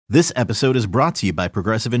This episode is brought to you by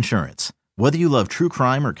Progressive Insurance. Whether you love true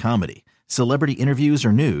crime or comedy, celebrity interviews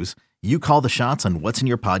or news, you call the shots on what's in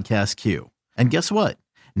your podcast queue. And guess what?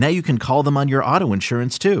 Now you can call them on your auto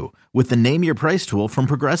insurance too with the Name Your Price tool from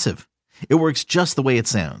Progressive. It works just the way it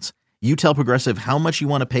sounds. You tell Progressive how much you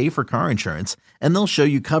want to pay for car insurance, and they'll show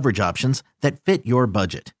you coverage options that fit your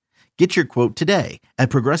budget. Get your quote today at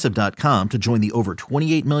Progressive.com to join the over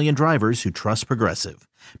 28 million drivers who trust Progressive.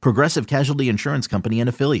 Progressive Casualty Insurance Company and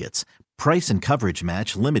Affiliates. Price and coverage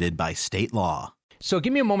match limited by state law. So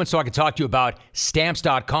give me a moment so I can talk to you about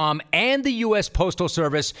Stamps.com and the U.S. Postal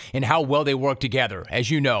Service and how well they work together.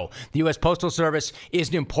 As you know, the U.S. Postal Service is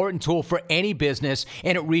an important tool for any business,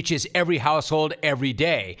 and it reaches every household every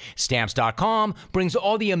day. Stamps.com brings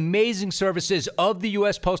all the amazing services of the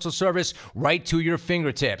U.S. Postal Service right to your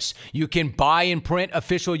fingertips. You can buy and print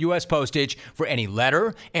official U.S. postage for any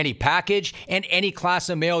letter, any package, and any class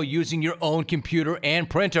of mail using your own computer and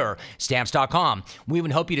printer. Stamps.com will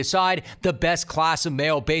even help you decide the best class of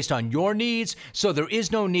mail based on your needs, so there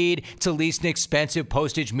is no need to lease an expensive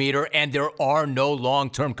postage meter, and there are no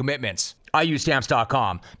long-term commitments. I use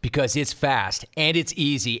Stamps.com because it's fast and it's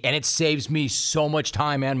easy and it saves me so much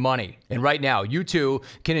time and money. And right now, you too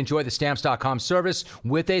can enjoy the Stamps.com service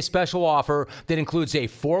with a special offer that includes a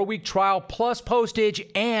 4-week trial plus postage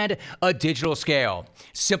and a digital scale.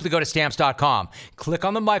 Simply go to Stamps.com, click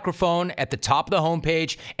on the microphone at the top of the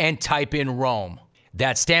homepage, and type in Rome.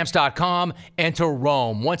 That's Stamps.com, enter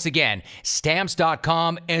Rome. Once again,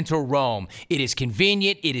 Stamps.com, enter Rome. It is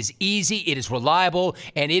convenient, it is easy, it is reliable,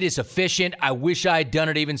 and it is efficient. I wish I had done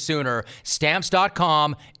it even sooner.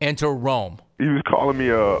 Stamps.com, enter Rome. He was calling me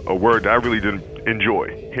a word that I really didn't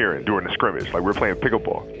enjoy hearing during the scrimmage. Like, we were playing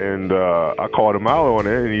pickleball. And I called him out on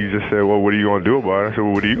it, and he just said, well, what are you going to do about it? I said,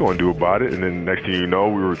 well, what are you going to do about it? And then next thing you know,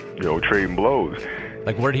 we were, trading blows.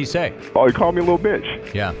 Like, what did he say? Oh, he called me a little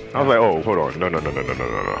bitch. Yeah. I was like, oh, hold on. No.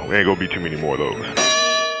 We ain't going to be too many more of those.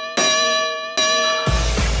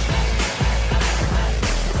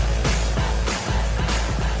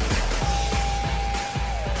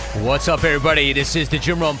 What's up, everybody? This is the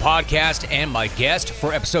Jim Rome Podcast, and my guest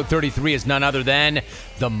for episode 33 is none other than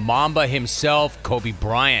the Mamba himself, Kobe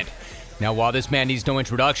Bryant. Now, while this man needs no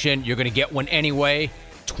introduction, you're going to get one anyway.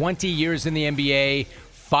 20 years in the NBA,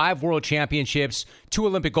 5 world championships, 2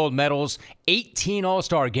 Olympic gold medals, 18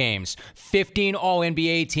 All-Star games, 15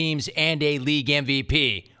 All-NBA teams, and a league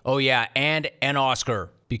MVP. Oh yeah, and an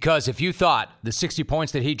Oscar. Because if you thought the 60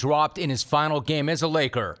 points that he dropped in his final game as a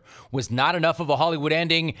Laker was not enough of a Hollywood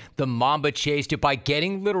ending, the Mamba chased it by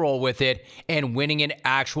getting literal with it and winning an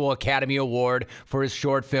actual Academy Award for his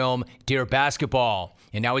short film, Dear Basketball.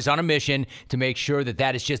 And now he's on a mission to make sure that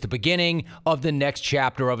that is just the beginning of the next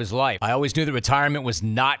chapter of his life. I always knew that retirement was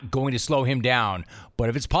not going to slow him down. But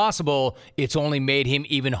if it's possible, it's only made him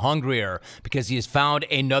even hungrier because he has found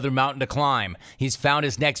another mountain to climb. He's found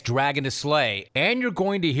his next dragon to slay. And you're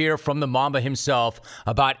going to hear from the Mamba himself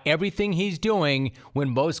about everything he's doing when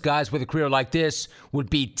most guys with a career like this would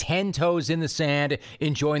be 10 toes in the sand,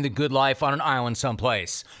 enjoying the good life on an island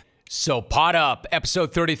someplace. So pot up.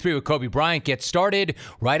 Episode 33 with Kobe Bryant gets started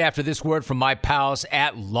right after this word from my pals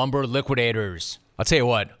at Lumber Liquidators. I'll tell you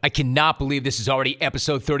what, I cannot believe this is already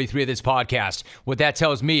episode 33 of this podcast. What that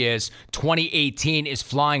tells me is 2018 is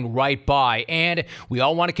flying right by, and we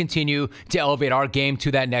all want to continue to elevate our game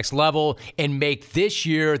to that next level and make this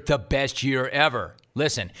year the best year ever.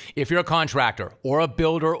 Listen, if you're a contractor or a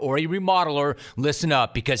builder or a remodeler, listen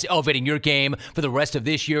up, because elevating your game for the rest of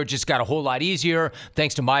this year just got a whole lot easier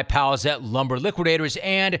thanks to my pals at Lumber Liquidators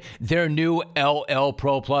and their new LL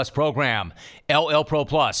Pro Plus program. LL Pro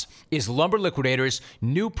Plus is Lumber Liquidators'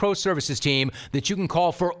 new pro services team that you can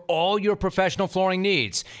call for all your professional flooring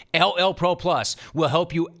needs. LL Pro Plus will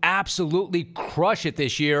help you absolutely crush it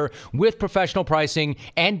this year with professional pricing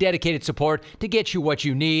and dedicated support to get you what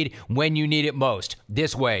you need when you need it most.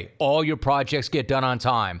 This way, all your projects get done on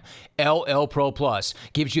time. LL Pro Plus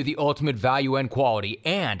gives you the ultimate value and quality.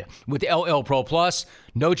 And with LL Pro Plus,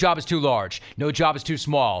 no job is too large, no job is too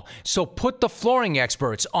small. So put the flooring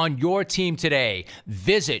experts on your team today.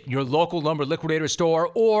 Visit your local Lumber Liquidator store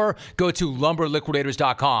or go to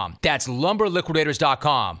lumberliquidators.com. That's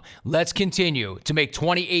lumberliquidators.com. Let's continue to make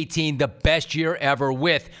 2018 the best year ever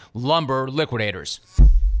with Lumber Liquidators.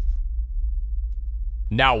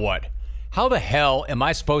 Now what? How the hell am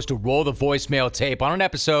I supposed to roll the voicemail tape on an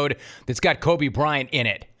episode that's got Kobe Bryant in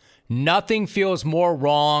it? Nothing feels more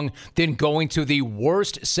wrong than going to the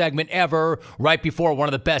worst segment ever right before one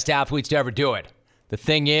of the best athletes to ever do it. The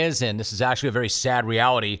thing is, and this is actually a very sad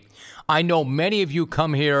reality, I know many of you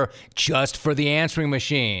come here just for the answering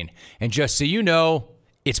machine. And just so you know,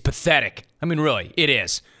 it's pathetic. I mean, really, it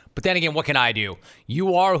is. But then again, what can I do?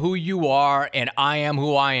 You are who you are, and I am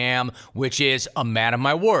who I am, which is a man of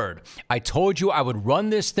my word. I told you I would run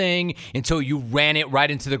this thing until you ran it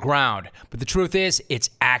right into the ground. But the truth is, it's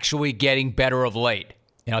actually getting better of late.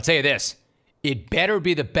 And I'll tell you this, it better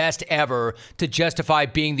be the best ever to justify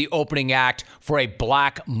being the opening act for a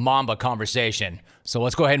Black Mamba conversation. So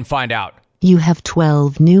let's go ahead and find out. You have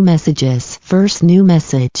 12 new messages. First new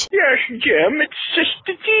message. Yes, Jim, it's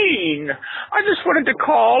Sister Jean. I just wanted to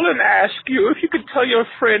call and ask you if you could tell your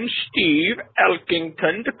friend Steve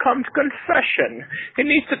Elkington to come to confession. He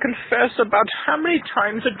needs to confess about how many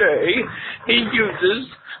times a day he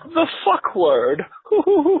uses the fuck word.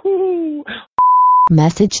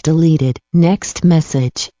 Message deleted. Next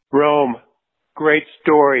message. Rome, great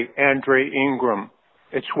story, Andre Ingram.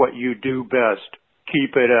 It's what you do best.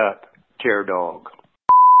 Keep it up, tear dog.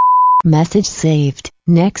 Message saved.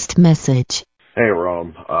 Next message. Hey,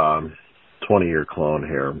 Rome. 20-year clone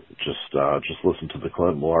here. Just listened to the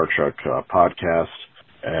Clint Malarchuk podcast,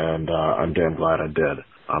 and I'm damn glad I did.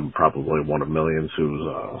 I'm probably one of millions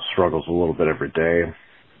who struggles a little bit every day.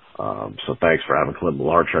 So thanks for having Clint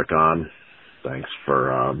Malarchuk on. Thanks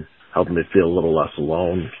for helping me feel a little less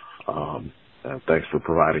alone. And thanks for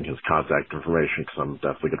providing his contact information, because I'm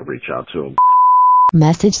definitely going to reach out to him.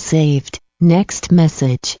 Message saved. Next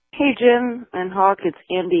message. Hey, Jim and Hawk, it's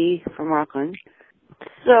Andy from Rockland.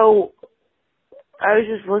 So, I was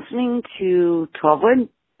just listening to 12wood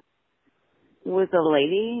with a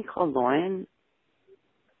lady called Lauren.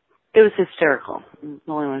 It was hysterical, that's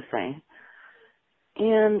all I want to say.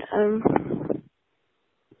 And,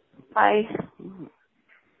 I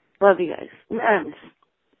love you guys.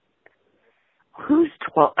 Who's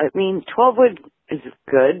 12? I mean, 12wood is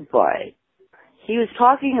good, but he was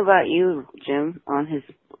talking about you, Jim, on his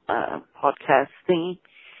podcast thingy.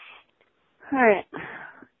 All right.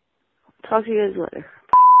 Talk to you guys later.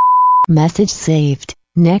 Message saved.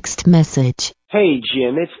 Next message. Hey,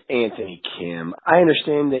 Jim, it's Anthony Kim. I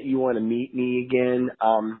understand that you want to meet me again.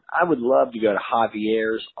 I would love to go to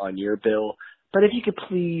Javier's on your bill, but if you could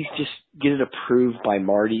please just get it approved by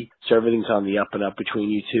Marty so everything's on the up and up between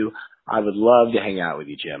you two, I would love to hang out with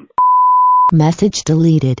you, Jim. Message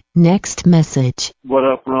deleted. Next message. What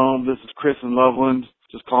up, Rome? This is Chris in Loveland.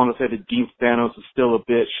 Just calling to say that Dean Spanos is still a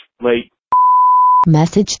bitch. Late.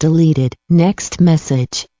 Message deleted. Next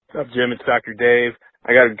message. What's up, Jim? It's Dr. Dave.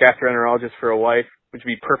 I got a gastroenterologist for a wife, which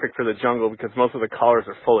would be perfect for the jungle because most of the callers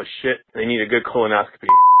are full of shit. They need a good colonoscopy.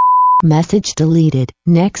 Message deleted.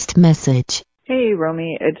 Next message. Hey,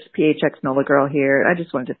 Romy, it's PHX Nola Girl here. I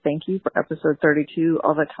just wanted to thank you for episode 32,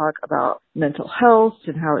 all that talk about mental health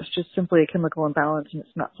and how it's just simply a chemical imbalance and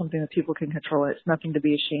it's not something that people can control. It's nothing to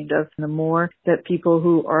be ashamed of. And the more that people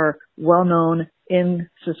who are well known in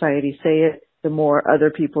society say it, the more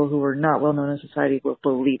other people who are not well known in society will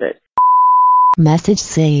believe it. Message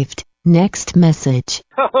saved. Next message.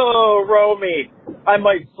 Oh, Romy, I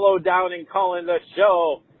might slow down in calling the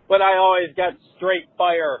show, but I always get straight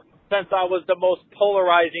fire. Since I was the most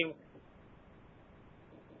polarizing.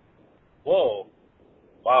 Whoa.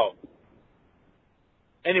 Wow.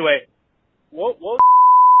 Anyway. Whoa.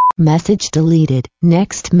 Message deleted.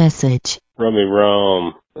 Next message. Rummy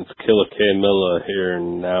Rome. It's Killer K. Miller here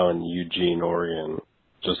now in Eugene, Oregon.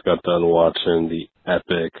 Just got done watching the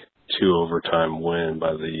epic 2-overtime win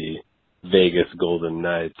by the Vegas Golden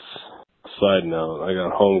Knights. Side note, I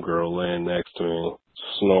got homegirl laying next to me,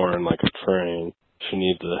 snoring like a train. She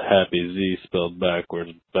needs a happy Z spelled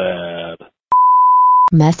backwards bad.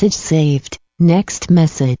 Message saved. Next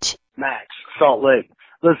message. Max, Salt Lake.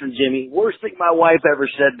 Listen, Jimmy, worst thing my wife ever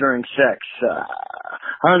said during sex.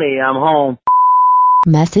 Honey, I'm home.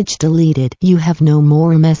 Message deleted. You have no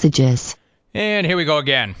more messages. And here we go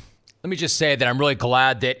again. Let me just say that I'm really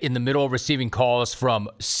glad that in the middle of receiving calls from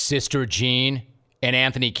Sister Jean and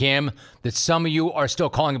Anthony Kim, that some of you are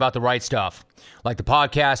still calling about the right stuff. Like the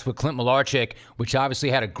podcast with Clint Malarchuk, which obviously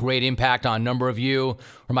had a great impact on a number of you,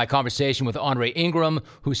 or my conversation with Andre Ingram,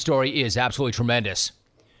 whose story is absolutely tremendous.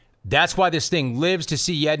 That's why this thing lives to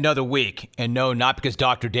see yet another week. And no, not because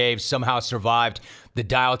Dr. Dave somehow survived the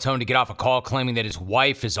dial tone to get off a call claiming that his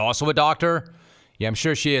wife is also a doctor. Yeah, I'm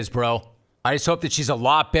sure she is, bro. I just hope that she's a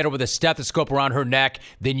lot better with a stethoscope around her neck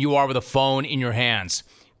than you are with a phone in your hands.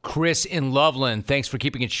 Chris in Loveland, thanks for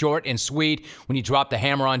keeping it short and sweet when you dropped the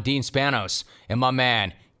hammer on Dean Spanos. And my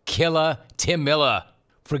man, Killer Tim Miller.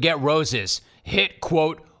 Forget roses. Hit,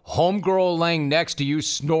 quote, homegirl laying next to you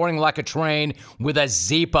snoring like a train with a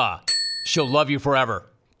Zipa. She'll love you forever.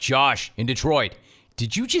 Josh in Detroit.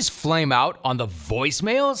 Did you just flame out on the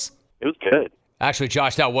voicemails? It was good. Actually,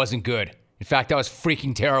 Josh, that wasn't good. In fact, that was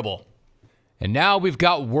freaking terrible. And now we've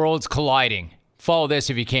got worlds colliding. Follow this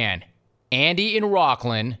if you can. Andy in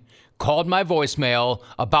Rockland called my voicemail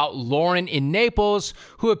about Lauren in Naples,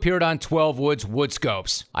 who appeared on 12 Woods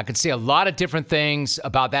Woodscopes. I could say a lot of different things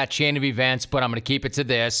about that chain of events, but I'm going to keep it to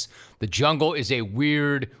this. The jungle is a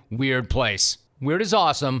weird, weird place. Weird is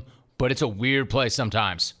awesome, but it's a weird place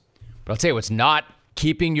sometimes. But I'll tell you what's not: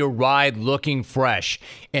 keeping your ride looking fresh.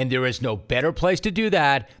 And there is no better place to do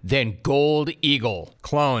that than Gold Eagle.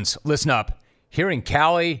 Clones, listen up. Here in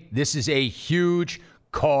Cali, this is a huge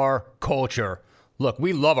car culture. Look,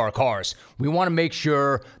 we love our cars. We want to make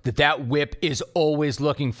sure that that whip is always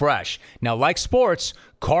looking fresh. Now, like sports,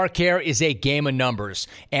 car care is a game of numbers.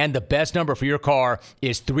 And the best number for your car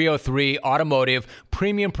is 303 Automotive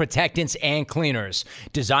Premium Protectants and Cleaners.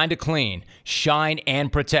 Designed to clean, shine,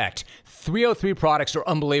 and protect. 303 products are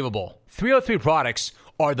unbelievable. 303 products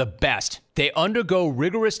are the best. They undergo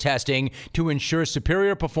rigorous testing to ensure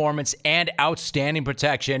superior performance and outstanding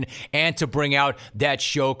protection, and to bring out that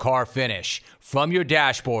show car finish. From your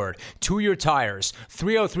dashboard to your tires,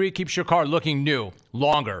 303 keeps your car looking new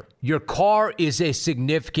longer. Your car is a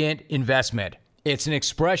significant investment. It's an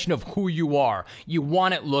expression of who you are. You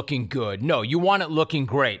want it looking good. No, you want it looking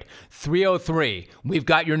great. 303, we've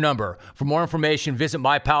got your number. For more information, visit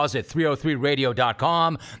my pals at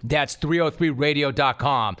 303radio.com. That's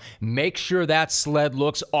 303radio.com. Make sure that sled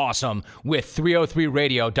looks awesome with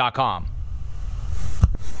 303radio.com.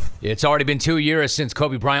 It's already been 2 years since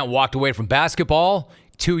Kobe Bryant walked away from basketball.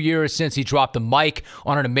 2 years since he dropped the mic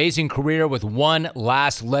on an amazing career with one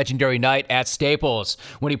last legendary night at Staples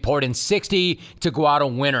when he poured in 60 to go out a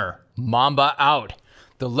winner. Mamba out.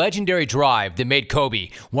 The legendary drive that made Kobe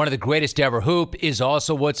one of the greatest to ever hoop is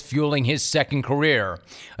also what's fueling his second career.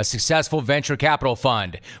 A successful venture capital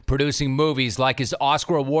fund, producing movies like his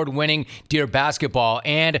Oscar award-winning Dear Basketball,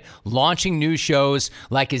 and launching new shows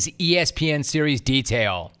like his ESPN series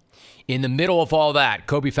Detail. In the middle of all that,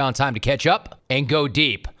 Kobe found time to catch up and go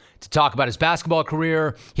deep to talk about his basketball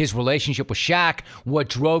career, his relationship with Shaq, what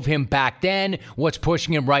drove him back then, what's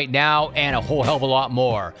pushing him right now, and a whole hell of a lot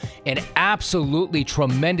more. An absolutely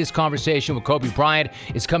tremendous conversation with Kobe Bryant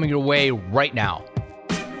is coming your way right now.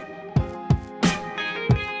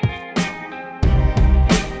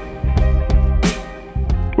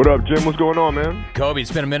 What up, Jim? What's going on, man? Kobe,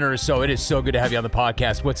 it's been a minute or so. It is so good to have you on the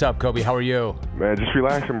podcast. What's up, Kobe? How are you? Man, just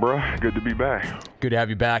relaxing, bro. Good to be back. Good to have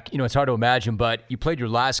you back. You know, it's hard to imagine, but you played your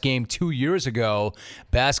last game 2 years ago.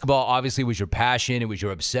 Basketball obviously was your passion. It was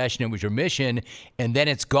your obsession. It was your mission. And then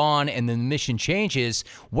it's gone, and then the mission changes.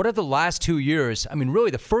 What are the last 2 years? I mean, really,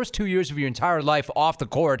 the first 2 years of your entire life off the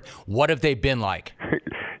court, what have they been like?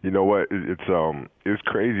 You know what? It's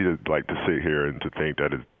crazy to sit here and to think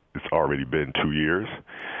that it's already been 2 years,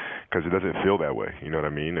 because it doesn't feel that way. You know what I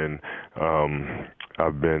mean? And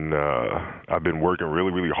I've been working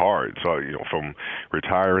really, really hard. So, you know, from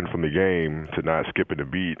retiring from the game to not skipping a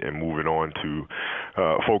beat and moving on to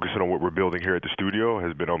focusing on what we're building here at the studio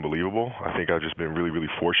has been unbelievable. I think I've just been really, really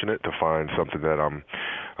fortunate to find something that I'm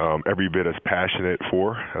every bit as passionate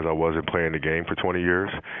for as I was in playing the game for 20 years.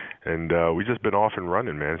 And we've just been off and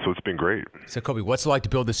running, man. So it's been great. So, Kobe, what's it like to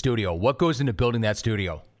build the studio? What goes into building that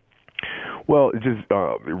studio? Well, it's just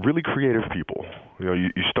really creative people. You know, you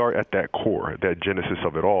start at that core, that genesis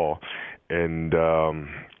of it all, and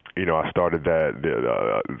you know, I started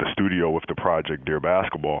the studio with the project Dear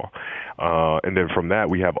Basketball, and then from that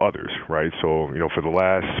we have others, right? So, you know, for the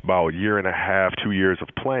last about year and a half, 2 years of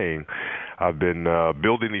playing, I've been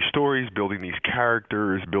building these stories, building these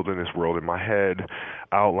characters, building this world in my head,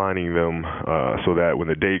 outlining them so that when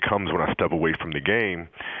the day comes when I step away from the game,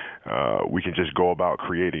 we can just go about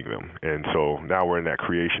creating them. And so now we're in that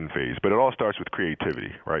creation phase. But it all starts with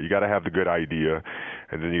creativity, right? You got to have the good idea,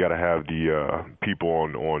 and then you got to have the people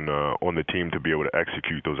on the team to be able to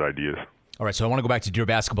execute those ideas. All right, so I want to go back to Dear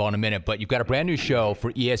Basketball in a minute, but you've got a brand new show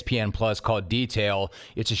for ESPN Plus called Detail.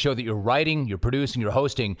 It's a show that you're writing, you're producing, you're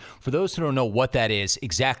hosting. For those who don't know what that is,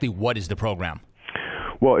 exactly what is the program?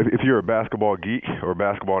 Well, if you're a basketball geek or a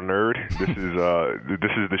basketball nerd, this is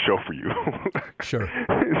the show for you. Sure.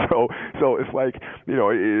 So it's like, you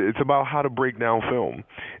know, it's about how to break down film.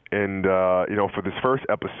 And, you know, for this first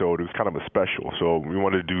episode, it was kind of a special. So we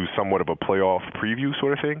wanted to do somewhat of a playoff preview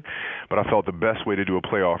sort of thing. But I felt the best way to do a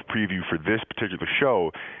playoff preview for this particular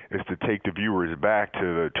show is to take the viewers back to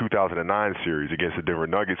the 2009 series against the Denver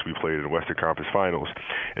Nuggets we played in the Western Conference Finals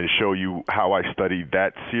and show you how I studied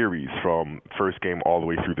that series from first game all the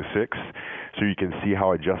way through the sixth, so you can see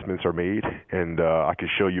how adjustments are made. And I can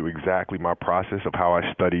show you exactly my process of how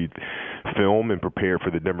I studied film and prepared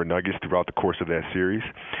for the Denver Nuggets throughout the course of that series.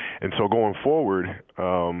 And so going forward,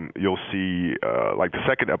 you'll see, like the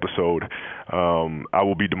second episode, I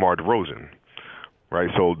will be DeMar DeRozan. right?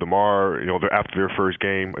 So DeMar, after their first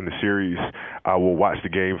game in the series, I will watch the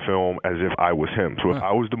game film as if I was him. So if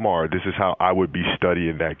I was DeMar, this is how I would be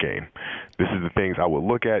studying that game. This is the things I would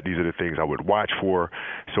look at. These are the things I would watch for.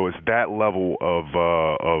 So it's that level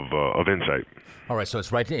of insight. All right, so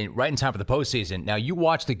it's right in time for the postseason. Now, you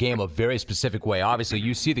watch the game a very specific way. Obviously,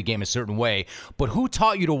 you see the game a certain way. But who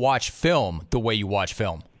taught you to watch film the way you watch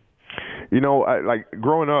film?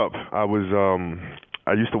 Growing up,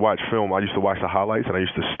 I used to watch film. I used to watch the highlights, and I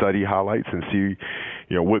used to study highlights and see,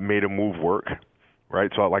 what made a move work,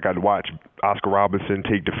 right? So, I'd watch Oscar Robertson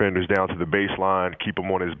take defenders down to the baseline, keep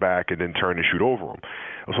him on his back, and then turn and shoot over him.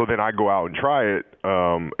 So then I go out and try it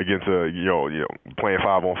against playing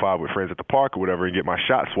 5-on-5 with friends at the park or whatever, and get my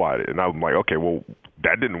shot swatted. And I'm like, okay, well,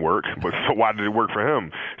 that didn't work, but so why did it work for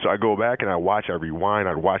him? So I go back and I rewind,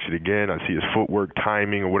 I'd watch it again, I'd see his footwork,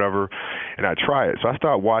 timing, or whatever, and I try it. So I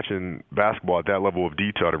started watching basketball at that level of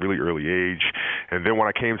detail at a really early age. And then when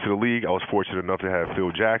I came to the league, I was fortunate enough to have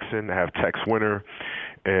Phil Jackson, to have Tex Winter,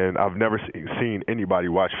 and I've never seen anybody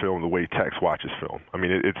watch film the way Tex watches film. I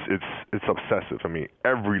mean, it's obsessive. I mean,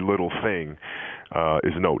 every little thing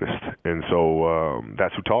is noticed, and so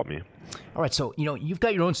that's who taught me. All right, so, you've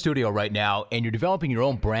got your own studio right now, and you're developing your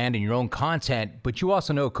own brand and your own content, but you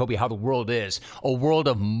also know, Kobe, how the world is. A world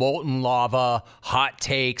of molten lava, hot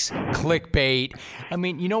takes, clickbait. I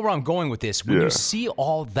mean, you know where I'm going with this. When you see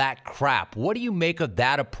all that crap, what do you make of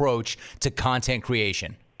that approach to content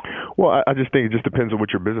creation? Well, I just think it just depends on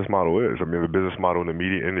what your business model is. I mean, the business model in the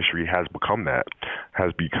media industry has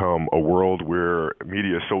become a world where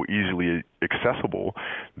media is so easily accessible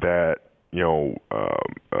that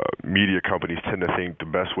media companies tend to think the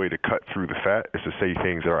best way to cut through the fat is to say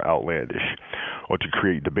things that are outlandish, or to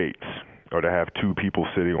create debates, or to have two people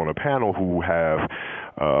sitting on a panel who have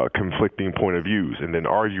conflicting point of views and then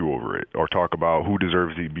argue over it, or talk about who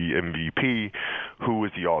deserves to be MVP, who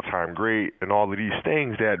is the all-time great, and all of these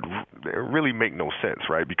things that really make no sense,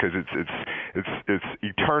 right? Because it's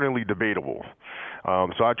eternally debatable.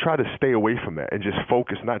 So I try to stay away from that and just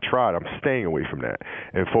focus. I'm staying away from that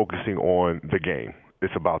and focusing on the game.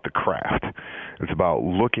 It's about the craft. It's about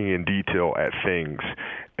looking in detail at things.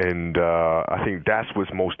 And I think that's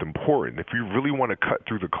what's most important. If you really want to cut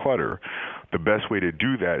through the clutter, the best way to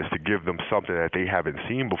do that is to give them something that they haven't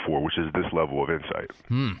seen before, which is this level of insight.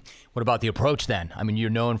 What about the approach then? I mean, you're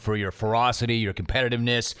known for your ferocity, your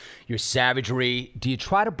competitiveness, your savagery. Do you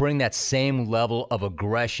try to bring that same level of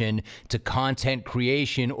aggression to content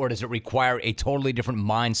creation, or does it require a totally different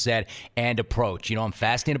mindset and approach? I'm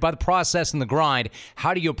fascinated by the process and the grind.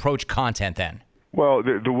 How do you approach content then? Well,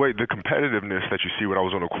 the competitiveness that you see when I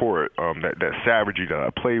was on the court, that savagery that I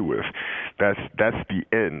play with, that's the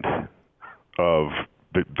end of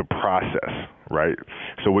the process, right?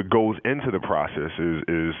 So what goes into the process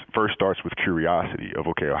is first starts with curiosity of,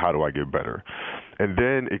 okay, how do I get better? And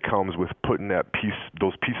then it comes with putting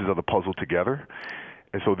those pieces of the puzzle together.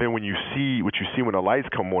 And so then what you see when the lights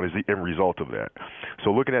come on is the end result of that.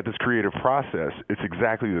 So looking at this creative process, it's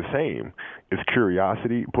exactly the same. It's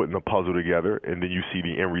curiosity, putting the puzzle together, and then you see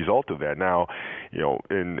the end result of that. Now,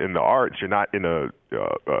 in the arts, you're not in a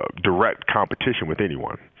direct competition with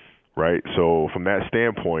anyone, right? So from that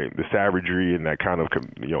standpoint, the savagery and that kind of,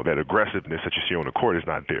 that aggressiveness that you see on the court is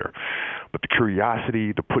not there. But the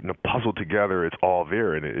curiosity, the putting the puzzle together, it's all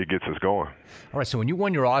there, and it gets us going. All right, so when you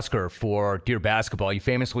won your Oscar for Dear Basketball, you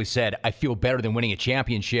famously said, "I feel better than winning a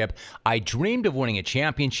championship. I dreamed of winning a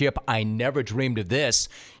championship. I never dreamed of this."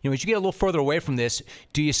 As you get a little further away from this,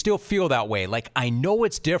 do you still feel that way? Like, I know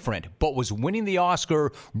it's different, but was winning the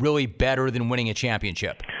Oscar really better than winning a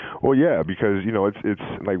championship? Well, yeah, because,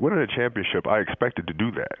 it's like winning a championship, I expected to do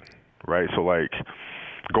that, right? So,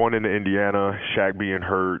 going into Indiana, Shaq being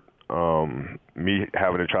hurt, me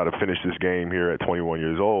having to try to finish this game here at 21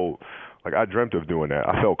 years old, I dreamt of doing that.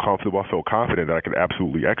 I felt comfortable. I felt confident that I could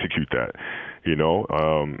absolutely execute that,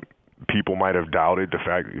 People might have doubted the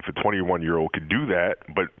fact if a 21-year-old could do that,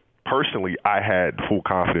 but personally, I had full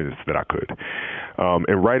confidence that I could.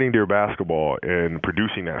 And writing Dear Basketball and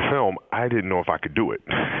producing that film, I didn't know if I could do it.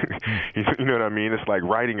 You know what I mean? It's like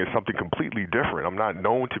writing is something completely different. I'm not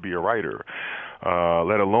known to be a writer,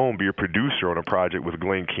 let alone be a producer on a project with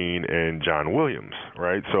Glenn Keane and John Williams,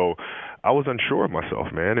 right? So I was unsure of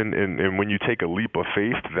myself, man. And when you take a leap of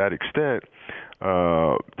faith to that extent,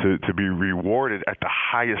 to be rewarded at the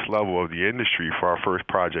highest level of the industry for our first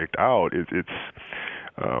project out, it's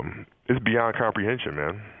beyond comprehension,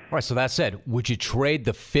 man. All right, so that said, would you trade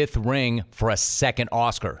the fifth ring for a second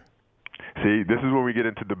Oscar? See, this is when we get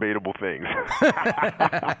into debatable things.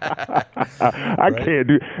 I can't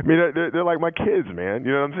do. I mean, they're like my kids, man.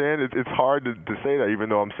 You know what I'm saying? It's hard to say that, even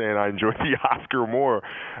though I'm saying I enjoy the Oscar more.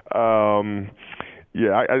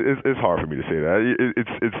 Yeah, it's hard for me to say that.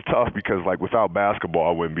 It's tough because, like, without basketball,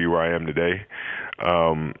 I wouldn't be where I am today.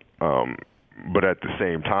 But at the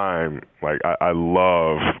same time, like, I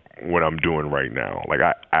love what I'm doing right now. Like,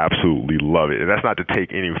 I absolutely love it. And that's not to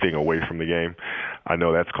take anything away from the game. I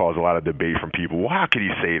know that's caused a lot of debate from people. Well, how could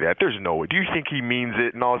he say that? There's no way. Do you think he means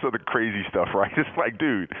it? And all this other crazy stuff, right? It's like,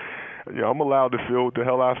 dude, I'm allowed to feel what the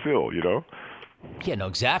hell I feel, Yeah, no,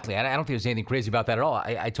 exactly. I don't think there's anything crazy about that at all.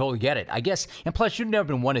 I totally get it. I guess, and plus, you've never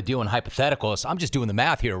been one to deal in hypotheticals. I'm just doing the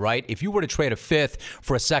math here, right? If you were to trade a fifth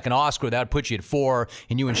for a second Oscar, that would put you at 4,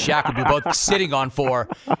 and you and Shaq would be both sitting on 4.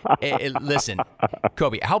 Listen,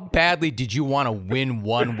 Kobe, how badly did you want to win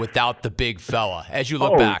one without the big fella as you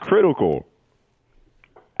look back? Critical.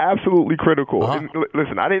 Absolutely critical. And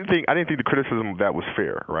listen, I didn't think the criticism of that was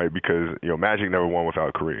fair, right? Because Magic never won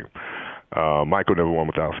without Kareem. Michael never won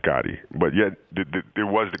without Scotty. But yet there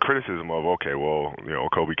was the criticism of, okay, well,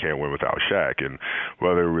 Kobe can't win without Shaq, and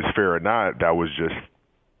whether it was fair or not, that was just,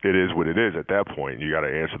 it is what it is at that point. You got to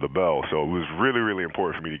answer the bell. So it was really, really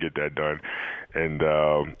important for me to get that done. And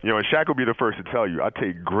and Shaq will be the first to tell you, I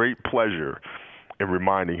take great pleasure in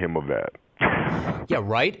reminding him of that. Yeah,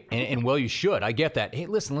 right? And well, you should. I get that. Hey,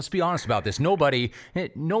 listen, let's be honest about this. Nobody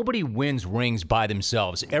wins rings by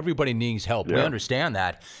themselves. Everybody needs help. Yeah. We understand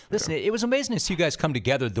that. Listen, it was amazing to see you guys come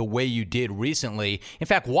together the way you did recently. In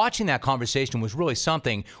fact, watching that conversation was really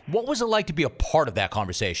something. What was it like to be a part of that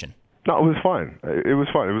conversation? No, it was fun. It was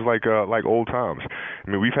fun. It was like old times. I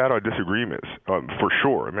mean, we've had our disagreements for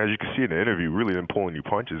sure. I mean, as you can see in the interview, really didn't pull any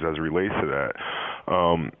punches as it relates to that.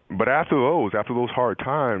 But after those hard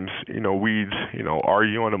times, we'd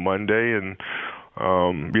argue on a Monday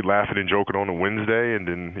and be laughing and joking on a Wednesday, and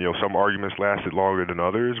then some arguments lasted longer than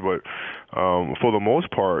others. But for the most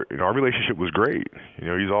part, our relationship was great.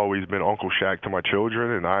 He's always been Uncle Shaq to my children,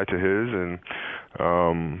 and I to his,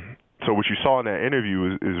 and. So what you saw in that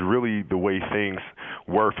interview is really the way things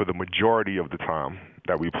were for the majority of the time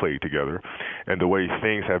that we played together, and the way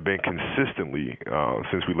things have been consistently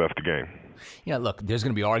since we left the game. Yeah, look, there's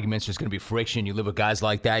going to be arguments. There's going to be friction. You live with guys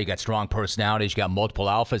like that. You got strong personalities. You got multiple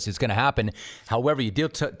alphas. It's going to happen. However, you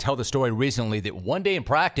did tell the story recently that one day in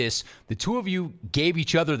practice, the two of you gave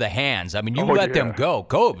each other the hands. I mean, you let them go.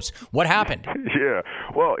 Gobes, what happened? Yeah.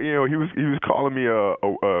 Well, he was calling me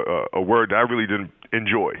a word that I really didn't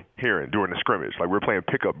enjoy hearing during the scrimmage. Like, we were playing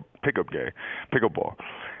pickup ball.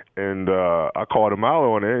 And I called him out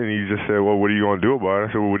on it, and he just said, well, what are you going to do about it?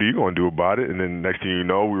 I said, well, what are you going to do about it? And then next thing you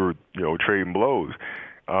know, we were, trading blows.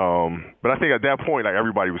 But I think at that point, like,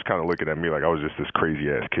 everybody was kind of looking at me like I was just this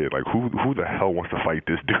crazy-ass kid. Like, who the hell wants to fight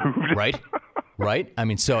this dude? Right? I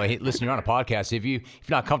mean, so, hey, listen, you're on a podcast. If you're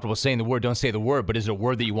not comfortable saying the word, don't say the word. But is it a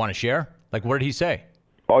word that you want to share? Like, what did he say?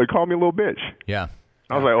 Oh, he called me a little bitch. Yeah.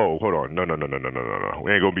 I was like, oh, hold on. No.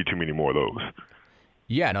 We ain't going to be too many more of those.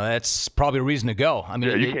 Yeah, no, that's probably a reason to go. I mean,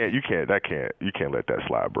 yeah, you can't let that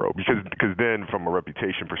slide, bro. Because then, from a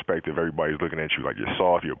reputation perspective, everybody's looking at you like you're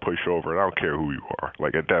soft, you're a pushover, and I don't care who you are.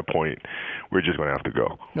 Like, at that point, we're just going to have to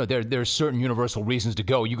go. No, there's certain universal reasons to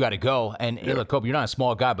go. You got to go. And hey, look, Kobe, you're not a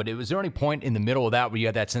small guy, but was there any point in the middle of that where you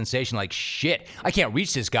had that sensation like, shit, I can't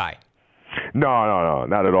reach this guy? No,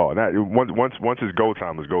 not at all. Once it's go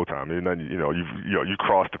time, it's go time. And then you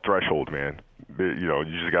cross the threshold, man. You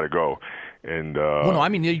just got to go. And well, no, I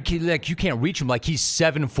mean, you can't reach him like he's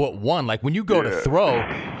 7'1". Like, when you go to throw,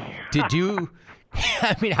 did you?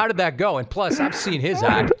 I mean, how did that go? And plus, I've seen his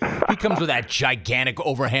act. He comes with that gigantic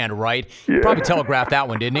overhand right. He probably telegraphed that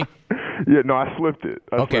one, didn't he? Yeah, no, I slipped it.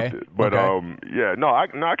 Okay. Slipped it. But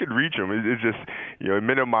I could reach him. It's just it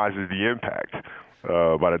minimizes the impact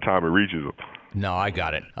by the time it reaches him. No, I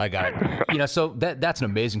got it. So that's an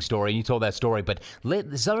amazing story. You told that story, but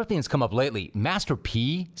this other thing that's come up lately. Master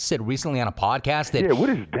P said recently on a podcast that. Yeah, what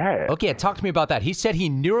is that? Okay, talk to me about that. He said he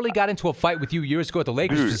nearly got into a fight with you years ago at the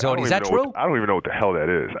Lakers facility. Is that true? I don't even know what the hell that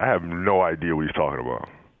is. I have no idea what he's talking about.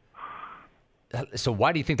 So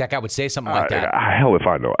why do you think that guy would say something like that? Hell if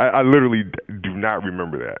I know. I literally do not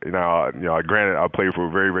remember that. Granted, I played for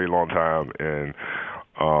a very, very long time, and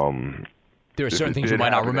There are if certain it things you did might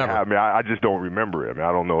not happen to remember. happen. I just don't remember it. I mean,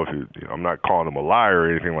 I don't know if I'm not calling him a liar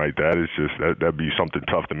or anything like that. It's just that'd be something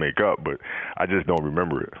tough to make up, but I just don't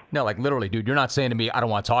remember it. No, like literally, dude, you're not saying to me, I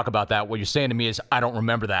don't want to talk about that. What you're saying to me is, I don't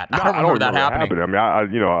remember that. No, I don't remember that happening. I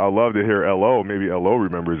mean, I love to hear LO. Maybe LO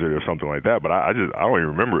remembers it or something like that, but I don't even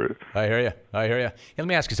remember it. I hear you. Hey, let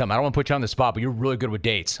me ask you something. I don't want to put you on the spot, but you're really good with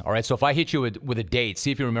dates. All right, so if I hit you with a date,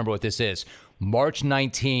 see if you remember what this is. March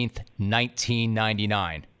 19th,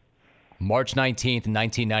 1999. March 19th,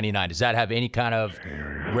 1999. Does that have any kind of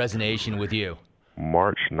resonation with you?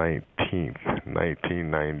 March 19th,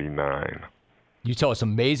 1999. You tell us an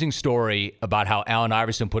amazing story about how Allen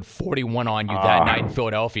Iverson put 41 on you that night in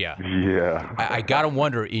Philadelphia. Yeah. I got to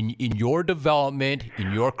wonder, in your development,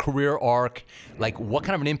 in your career arc, like what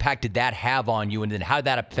kind of an impact did that have on you, and then how did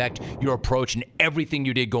that affect your approach and everything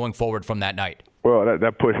you did going forward from that night? Well,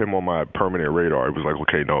 that put him on my permanent radar. It was like,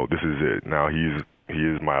 okay, no, this is it. Now he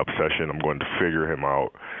is my obsession. I'm going to figure him out.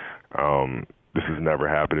 This is never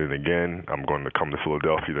happening again. I'm going to come to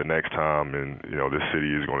Philadelphia the next time, and this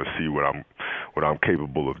city is going to see what I'm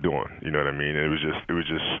capable of doing. You know what I mean? And it was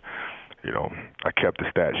just I kept the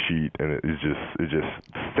stat sheet, and it just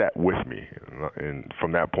sat with me. And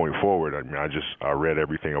from that point forward, I mean, I read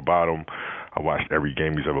everything about him. I watched every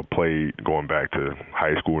game he's ever played, going back to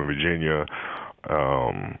high school in Virginia.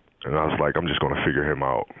 And I was like, I'm just going to figure him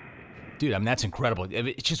out. Dude, I mean, that's incredible.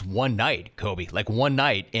 It's just one night, Kobe. Like one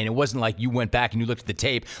night, and it wasn't like you went back and you looked at the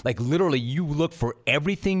tape. Like literally, you looked for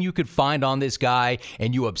everything you could find on this guy,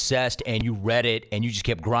 and you obsessed, and you read it, and you just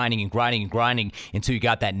kept grinding and grinding and grinding until you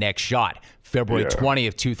got that next shot. February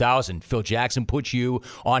 20th, 2000, Phil Jackson put you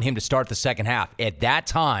on him to start the second half. At that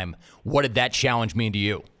time, what did that challenge mean to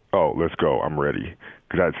you? Oh, let's go. I'm ready.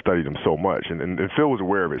 Because I had studied him so much. And Phil was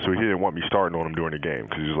aware of it, so he didn't want me starting on him during the game.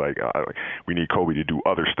 Because he was like, we need Kobe to do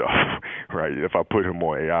other stuff, right? If I put him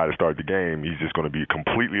on AI to start the game, he's just going to be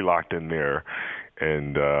completely locked in there.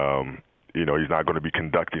 And, he's not going to be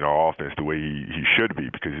conducting our offense the way he should be,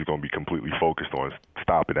 because he's going to be completely focused on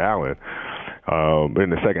stopping Allen. But in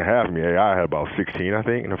the second half, AI had about 16, I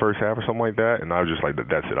think, in the first half or something like that. And I was just like,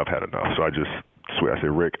 that's it. I've had enough. So I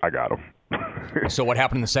said, Rick, I got him. So what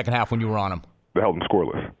happened in the second half when you were on him? They held him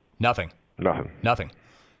scoreless. Nothing.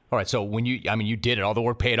 All right, so when you did it, all the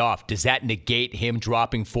work paid off. Does that negate him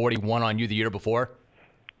dropping 41 on you the year before?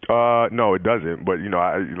 No, it doesn't. But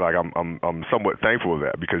I'm somewhat thankful of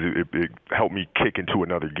that, because it helped me kick into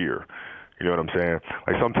another gear. You know what I'm saying?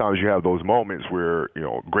 Like sometimes you have those moments where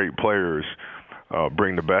great players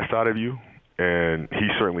bring the best out of you. And he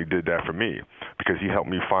certainly did that for me, because he helped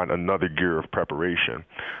me find another gear of preparation.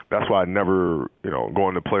 That's why I never, go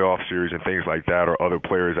into playoff series and things like that, or other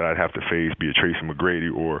players that I'd have to face, be it Tracy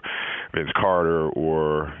McGrady or Vince Carter,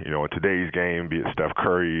 or, in today's game, be it Steph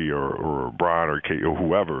Curry or Bryant or Kate or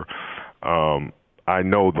whoever. I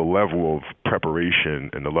know the level of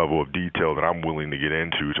preparation and the level of detail that I'm willing to get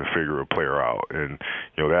into to figure a player out. And,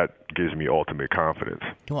 that gives me ultimate confidence.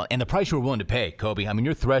 Well, and the price you were willing to pay, Kobe, I mean,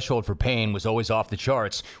 your threshold for pain was always off the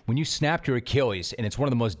charts. When you snapped your Achilles, and it's one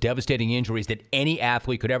of the most devastating injuries that any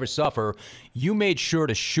athlete could ever suffer, you made sure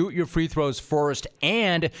to shoot your free throws first,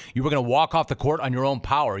 and you were going to walk off the court on your own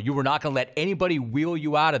power. You were not going to let anybody wheel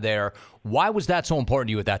you out of there. Why was that so important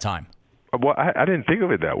to you at that time? Well, I didn't think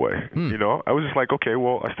of it that way. I was just like, okay,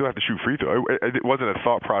 well, I still have to shoot free throws. It wasn't a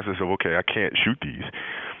thought process of, okay, I can't shoot these.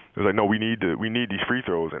 It was like, no, we need these free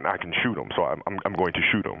throws, and I can shoot them, so I'm going to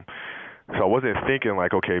shoot them. So I wasn't thinking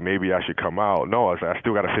like, okay, maybe I should come out. No, I was like, I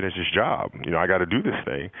still got to finish this job. I got to do this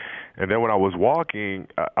thing. And then when I was walking,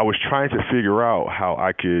 I was trying to figure out how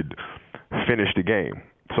I could finish the game.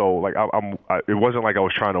 So like it wasn't like I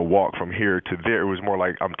was trying to walk from here to there. It was more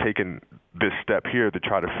like I'm taking this step here to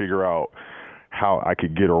try to figure out how I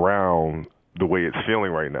could get around the way it's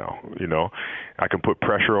feeling right now. I can put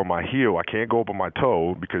pressure on my heel. I can't go up on my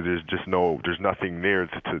toe because there's nothing there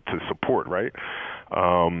to support, right?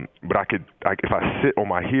 But if I sit on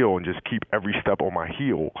my heel and just keep every step on my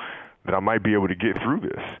heel, then I might be able to get through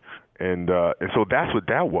this. And so that's what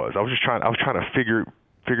that was. I was trying to figure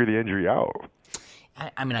the injury out.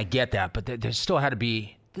 I mean, I get that, but there still had to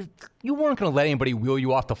be. You weren't going to let anybody wheel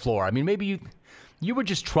you off the floor. I mean, maybe you were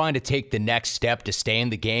just trying to take the next step to stay in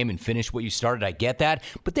the game and finish what you started. I get that,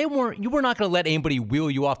 but you were not going to let anybody wheel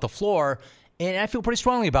you off the floor, and I feel pretty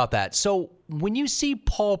strongly about that. So when you see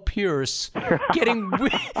Paul Pierce getting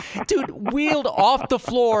wheeled off the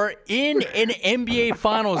floor in an NBA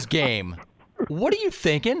Finals game, what are you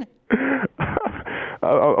thinking?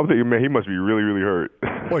 I'm thinking, man, he must be really, really hurt.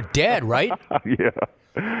 Or dead, right? Yeah.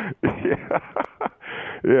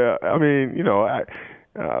 I mean,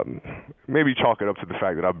 maybe chalk it up to the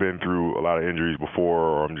fact that I've been through a lot of injuries before,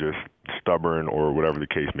 or I'm just stubborn, or whatever the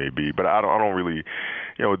case may be. But I don't really,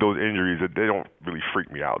 those injuries, they don't really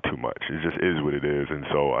freak me out too much. It just is what it is. And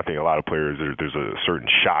so I think a lot of players, there's a certain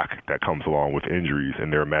shock that comes along with injuries,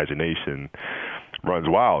 and their imagination runs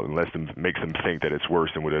wild and makes them think that it's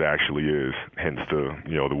worse than what it actually is. Hence the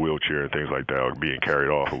wheelchair and things like that, or being carried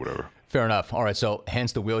off or whatever. Fair enough. All right, so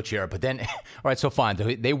hence the wheelchair. But then, all right, so fine.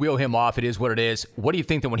 They wheel him off. It is what it is. What do you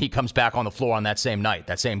think that when he comes back on the floor on that same night,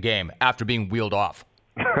 that same game, after being wheeled off?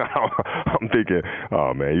 I'm thinking,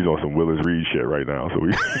 oh, man, he's on some Willis Reed shit right now.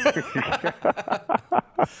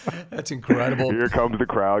 That's incredible. Here comes the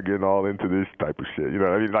crowd getting all into this type of shit. You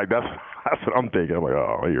know what I mean? Like, that's what I'm thinking. I'm like,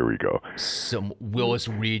 oh, here we go. Some Willis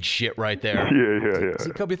Reed shit right there. Yeah.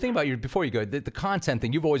 See, Kobe, think about before you go, the content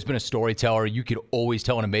thing. You've always been a storyteller. You could always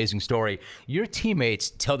tell an amazing story. Your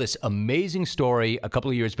teammates tell this amazing story a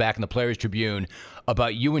couple of years back in the Players Tribune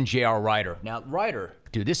about you and J.R. Ryder. Now, Ryder,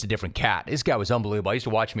 dude, this is a different cat. This guy was unbelievable. I used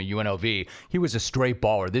to watch him at UNLV. He was a straight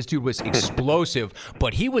baller. This dude was explosive,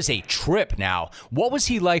 but he was a trip now. What was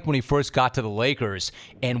he like when he first got to the Lakers,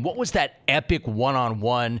 and what was that epic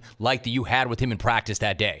one-on-one like that you had with him in practice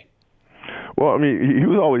that day? Well, I mean, he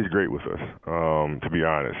was always great with us, to be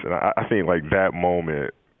honest. And I think, like, that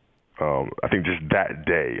moment, I think just that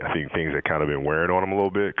day, I think things had kind of been wearing on him a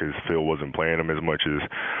little bit because Phil wasn't playing him as much as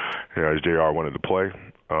JR wanted to play.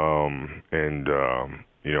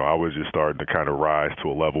 I was just starting to kind of rise to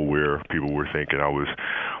a level where people were thinking I was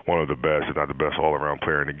one of the best, if not the best all-around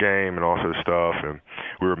player in the game and all sort of stuff. And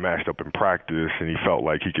we were matched up in practice, and he felt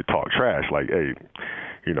like he could talk trash. Like, hey,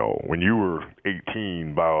 when you were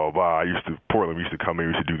 18, blah, blah, blah, Portland used to come in,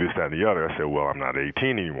 we used to do this, that, and the other. I said, well, I'm not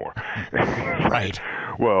 18 anymore. Right.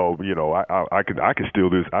 Well, I could still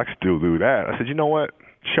do this. I could still do that. I said, you know what?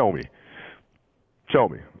 Show me.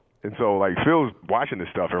 And so, like, Phil's watching this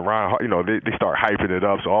stuff, and Ron, they start hyping it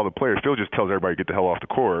up. So all the players, Phil just tells everybody to get the hell off the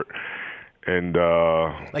court. And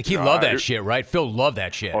he loved that shit, right? Phil loved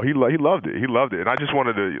that shit. Oh, he loved it. He loved it. And I just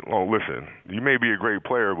wanted to, listen, you may be a great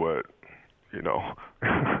player, but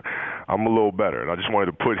I'm a little better. And I just wanted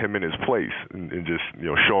to put him in his place and just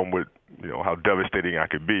show him how devastating I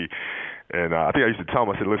could be. And I think I used to tell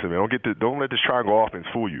him, I said, listen, man, don't let this triangle offense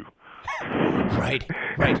fool you. Right.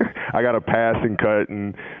 I got to pass and cut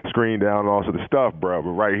and screen down and all sort of stuff, bro. But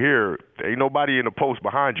right here, ain't nobody in the post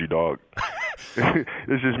behind you, dog.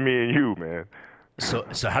 It's just me and you, man. So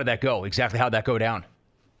how did that go? Exactly how did that go down?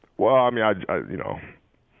 Well, I mean, I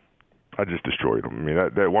just destroyed him. I mean,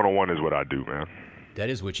 that one-on-one is what I do, man. That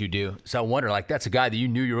is what you do. So I wonder, like, that's a guy that you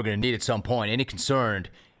knew you were going to need at some point. Any concerned?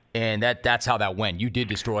 And that's how that went. You did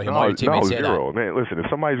destroy him. All your teammates say zero. That. Man, listen, if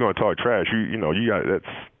somebody's going to talk trash, you got that's.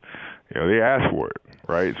 They asked for it,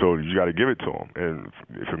 right? So you got to give it to them. And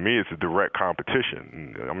for me, it's a direct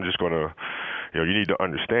competition. And I'm just going to, you need to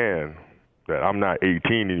understand that I'm not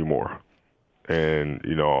 18 anymore. And,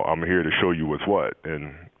 I'm here to show you what's what.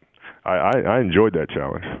 And I enjoyed that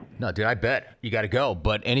challenge. No, dude, I bet. You got to go.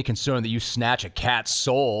 But any concern that you snatch a cat's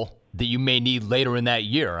soul that you may need later in that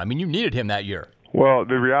year? I mean, you needed him that year. Well,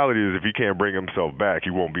 the reality is if he can't bring himself back, he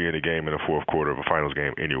won't be in a game in the fourth quarter of a finals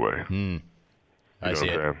game anyway. I see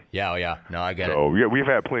it. Yeah. No, I get it. So we've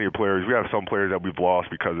had plenty of players. We have some players that we've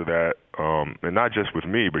lost because of that, and not just with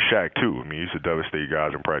me, but Shaq too. I mean, he used to devastate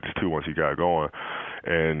guys in practice too once he got going.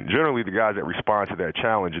 And generally, the guys that respond to that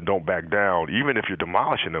challenge and don't back down, even if you're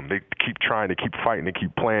demolishing them, they keep trying to keep fighting and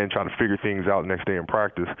keep playing, trying to figure things out the next day in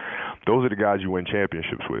practice. Those are the guys you win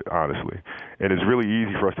championships with, honestly. And it's really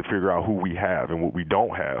easy for us to figure out who we have and what we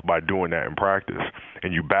don't have by doing that in practice.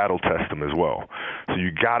 And you battle test them as well. So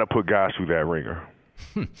you got to put guys through that ringer.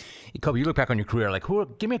 Kobe, you look back on your career, like,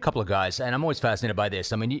 give me a couple of guys, and I'm always fascinated by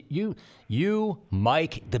this. I mean, you,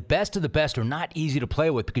 Mike, the best of the best are not easy to play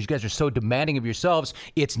with because you guys are so demanding of yourselves.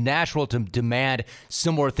 It's natural to demand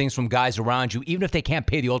similar things from guys around you, even if they can't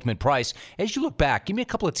pay the ultimate price. As you look back, give me a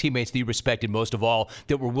couple of teammates that you respected most of all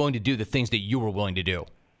that were willing to do the things that you were willing to do.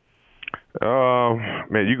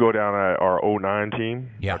 Man, you go down at our 2009 team,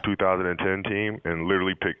 our 2010 team, and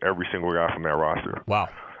literally pick every single guy from that roster. Wow.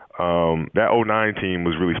 That 2009 team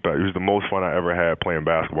was really special. It was the most fun I ever had playing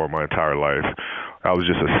basketball my entire life. I was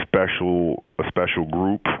just a special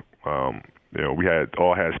group. We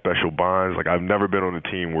all had special bonds. Like, I've never been on a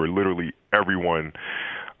team where literally everyone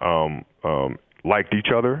liked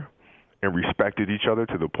each other and respected each other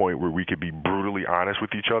to the point where we could be brutally honest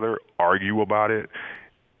with each other, argue about it,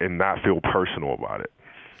 and not feel personal about it.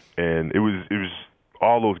 And it was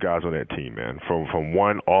all those guys on that team, man, from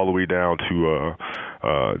one all the way down to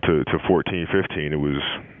 14, 15. It was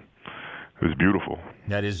beautiful.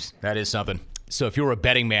 That is something. So if you were a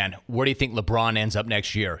betting man, where do you think LeBron ends up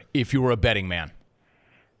next year? If you were a betting man.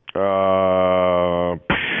 Well,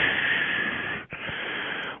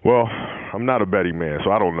 I'm not a betting man,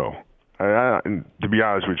 so I don't know. To be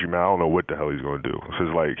honest with you, man, I don't know what the hell he's going to do. This is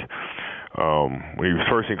like when he was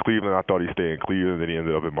first in Cleveland, I thought he'd stay in Cleveland, then he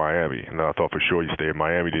ended up in Miami. And I thought for sure he'd stay in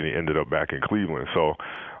Miami, then he ended up back in Cleveland. So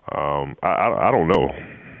I don't know.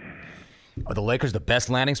 Are the Lakers the best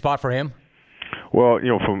landing spot for him? Well,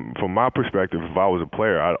 from my perspective, if I was a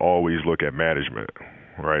player, I'd always look at management,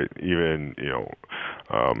 right? Even,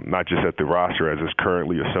 not just at the roster as it's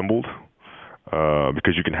currently assembled,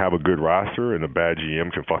 because you can have a good roster and a bad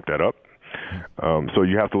GM can fuck that up. So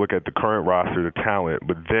you have to look at the current roster, the talent,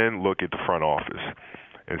 but then look at the front office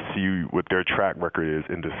and see what their track record is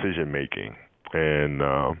in decision making, and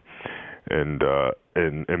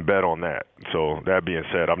bet on that. So that being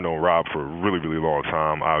said, I've known Rob for a really, really long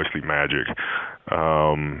time. Obviously, Magic,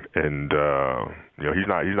 he's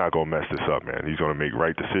not going to mess this up, man. He's going to make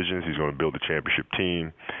right decisions. He's going to build a championship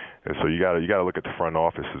team, and so you got to look at the front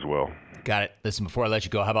office as well. Got it. Listen, before I let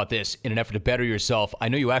you go, how about this? In an effort to better yourself, I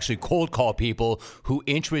know you actually cold call people who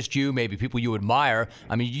interest you, maybe people you admire.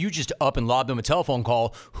 I mean, you just up and lobbed them a telephone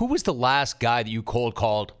call. Who was the last guy that you cold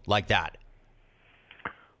called like that?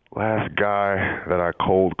 Last guy that I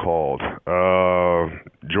cold called,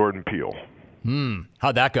 Jordan Peele.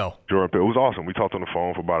 How'd that go? Jordan Peele. It was awesome. We talked on the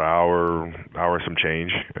phone for about an hour and some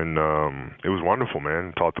change, and it was wonderful,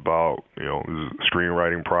 man. Talked about his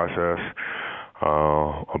screenwriting process,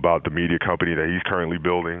 about the media company that he's currently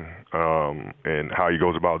building, and how he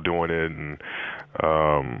goes about doing it, and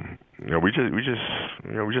we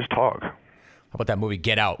just talk. How about that movie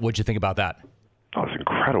Get Out? What'd you think about that? Oh, it's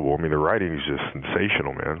incredible. I mean, the writing is just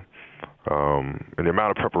sensational, man. And the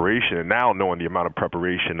amount of preparation, and now knowing the amount of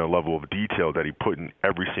preparation, the level of detail that he put in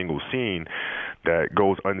every single scene that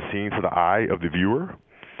goes unseen to the eye of the viewer.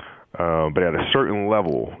 But at a certain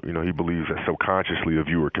level, he believes that subconsciously the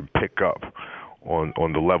viewer can pick up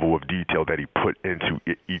on the level of detail that he put into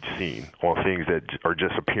each scene, on things that are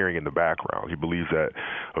just appearing in the background. He believes that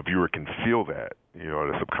a viewer can feel that, at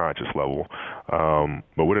a subconscious level.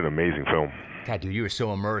 But what an amazing film. God, dude, you are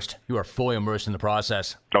so immersed. You are fully immersed in the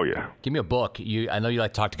process. Oh, yeah. Give me a book. I know you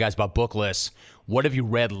like to talk to guys about book lists. What have you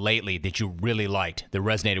read lately that you really liked, that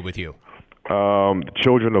resonated with you?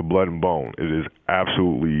 Children of Blood and Bone. It is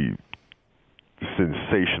absolutely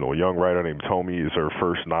sensational. A young writer named Tommy. It's her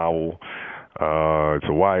first novel. It's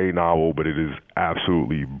a YA novel, but it is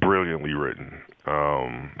absolutely brilliantly written.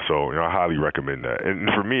 So I highly recommend that. And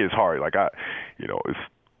for me, it's hard. Like it's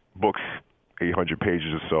books 800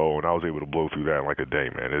 pages or so, and I was able to blow through that in like a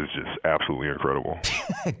day, man. It's just absolutely incredible.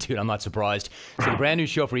 Dude, I'm not surprised. So the brand new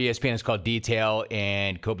show for ESPN is called Detail,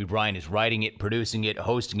 and Kobe Bryant is writing it, producing it,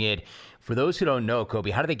 hosting it. For those who don't know,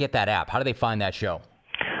 Kobe, how do they get that app? How do they find that show?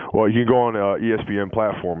 Well, you can go on the ESPN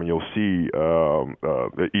platform and you'll see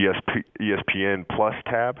the ESPN Plus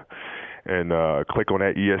tab, and click on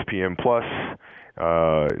that ESPN Plus,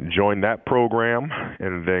 join that program,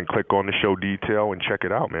 and then click on the show Detail and check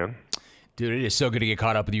it out, man. Dude, it is so good to get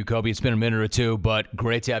caught up with you, Kobe. It's been a minute or two, but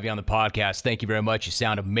great to have you on the podcast. Thank you very much. You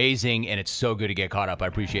sound amazing, and it's so good to get caught up. I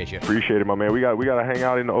appreciate you. Appreciate it, my man. We got to hang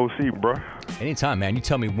out in the OC, bro. Anytime, man. You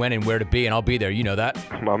tell me when and where to be, and I'll be there. You know that.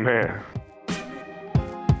 My man.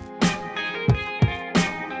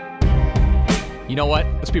 You know what?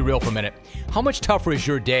 Let's be real for a minute. How much tougher is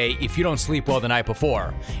your day if you don't sleep well the night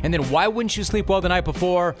before? And then why wouldn't you sleep well the night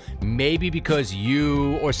before? Maybe because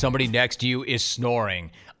you or somebody next to you is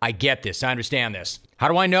snoring. I get this. I understand this. How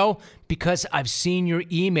do I know? Because I've seen your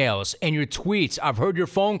emails and your tweets. I've heard your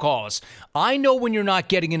phone calls. I know when you're not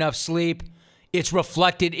getting enough sleep. It's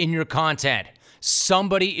reflected in your content.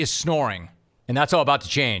 Somebody is snoring. And that's all about to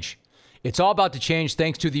change. It's all about to change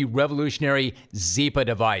thanks to the revolutionary Zipa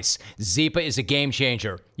device. Zipa is a game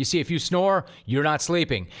changer. You see, if you snore, you're not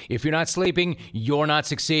sleeping. If you're not sleeping, you're not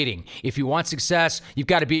succeeding. If you want success, you've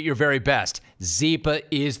got to be at your very best. Zipa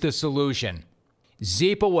is the solution.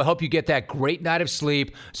 Zipa will help you get that great night of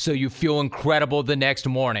sleep so you feel incredible the next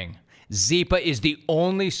morning. Zipa is the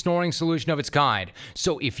only snoring solution of its kind.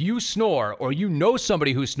 So if you snore or you know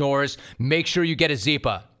somebody who snores, make sure you get a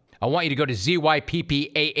Zipa. I want you to go to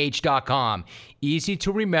ZYPPAH.com. Easy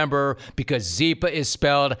to remember because Zipa is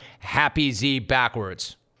spelled Happy Z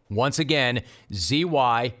backwards. Once again,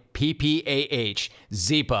 ZYPPAH.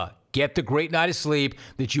 Zipa. Get the great night of sleep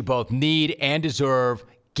that you both need and deserve.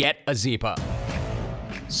 Get a Zipa.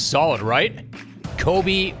 Solid, right?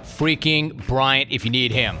 Kobe freaking Bryant if you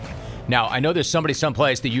need him. Now, I know there's somebody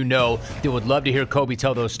someplace that you know that would love to hear Kobe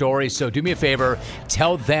tell those stories, so do me a favor,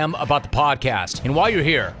 tell them about the podcast. And while you're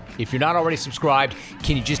here, If you're not already subscribed,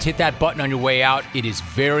 can you just hit that button on your way out? It is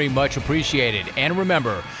very much appreciated. And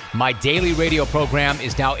remember, my daily radio program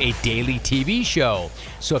is now a daily TV show.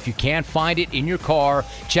 So if you can't find it in your car,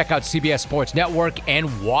 check out CBS Sports Network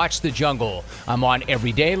and watch The Jungle. I'm on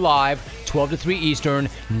every day live, 12 to 3 Eastern,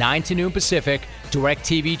 9 to noon Pacific,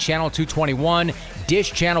 DirecTV Channel 221,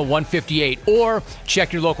 Dish Channel 158, or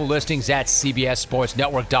check your local listings at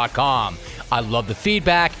cbssportsnetwork.com. I love the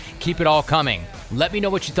feedback. Keep it all coming. Let me know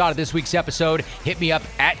what you thought of this week's episode. Hit me up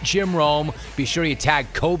at Jim Rome. Be sure you tag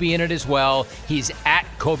Kobe in it as well. He's at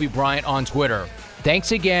Kobe Bryant on Twitter.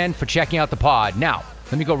 Thanks again for checking out the pod. Now,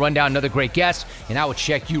 let me go run down another great guest, and I will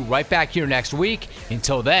check you right back here next week.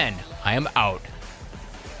 Until then, I am out.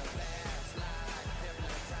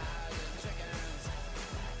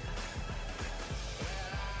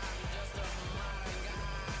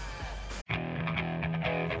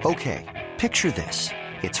 Okay, picture this.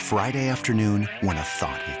 It's Friday afternoon when a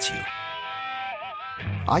thought hits you.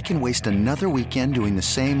 I can waste another weekend doing the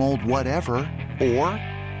same old whatever, or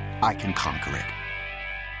I can conquer it.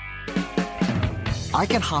 I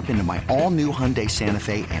can hop into my all-new Hyundai Santa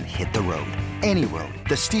Fe and hit the road. Any road.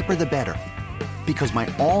 The steeper, the better. Because my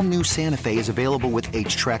all-new Santa Fe is available with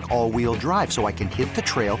H-Track all-wheel drive, so I can hit the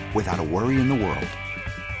trail without a worry in the world.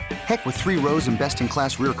 Heck, with 3 rows and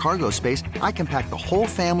best-in-class rear cargo space, I can pack the whole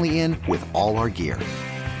family in with all our gear.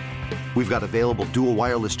 We've got available dual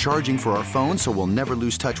wireless charging for our phones, so we'll never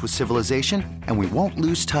lose touch with civilization, and we won't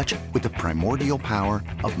lose touch with the primordial power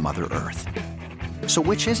of Mother Earth. So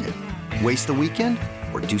which is it? Waste the weekend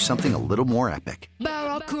or do something a little more epic?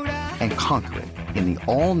 And conquer it in the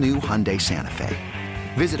all-new Hyundai Santa Fe.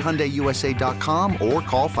 Visit HyundaiUSA.com or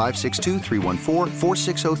call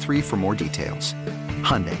 562-314-4603 for more details.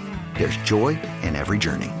 Hyundai, there's joy in every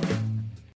journey.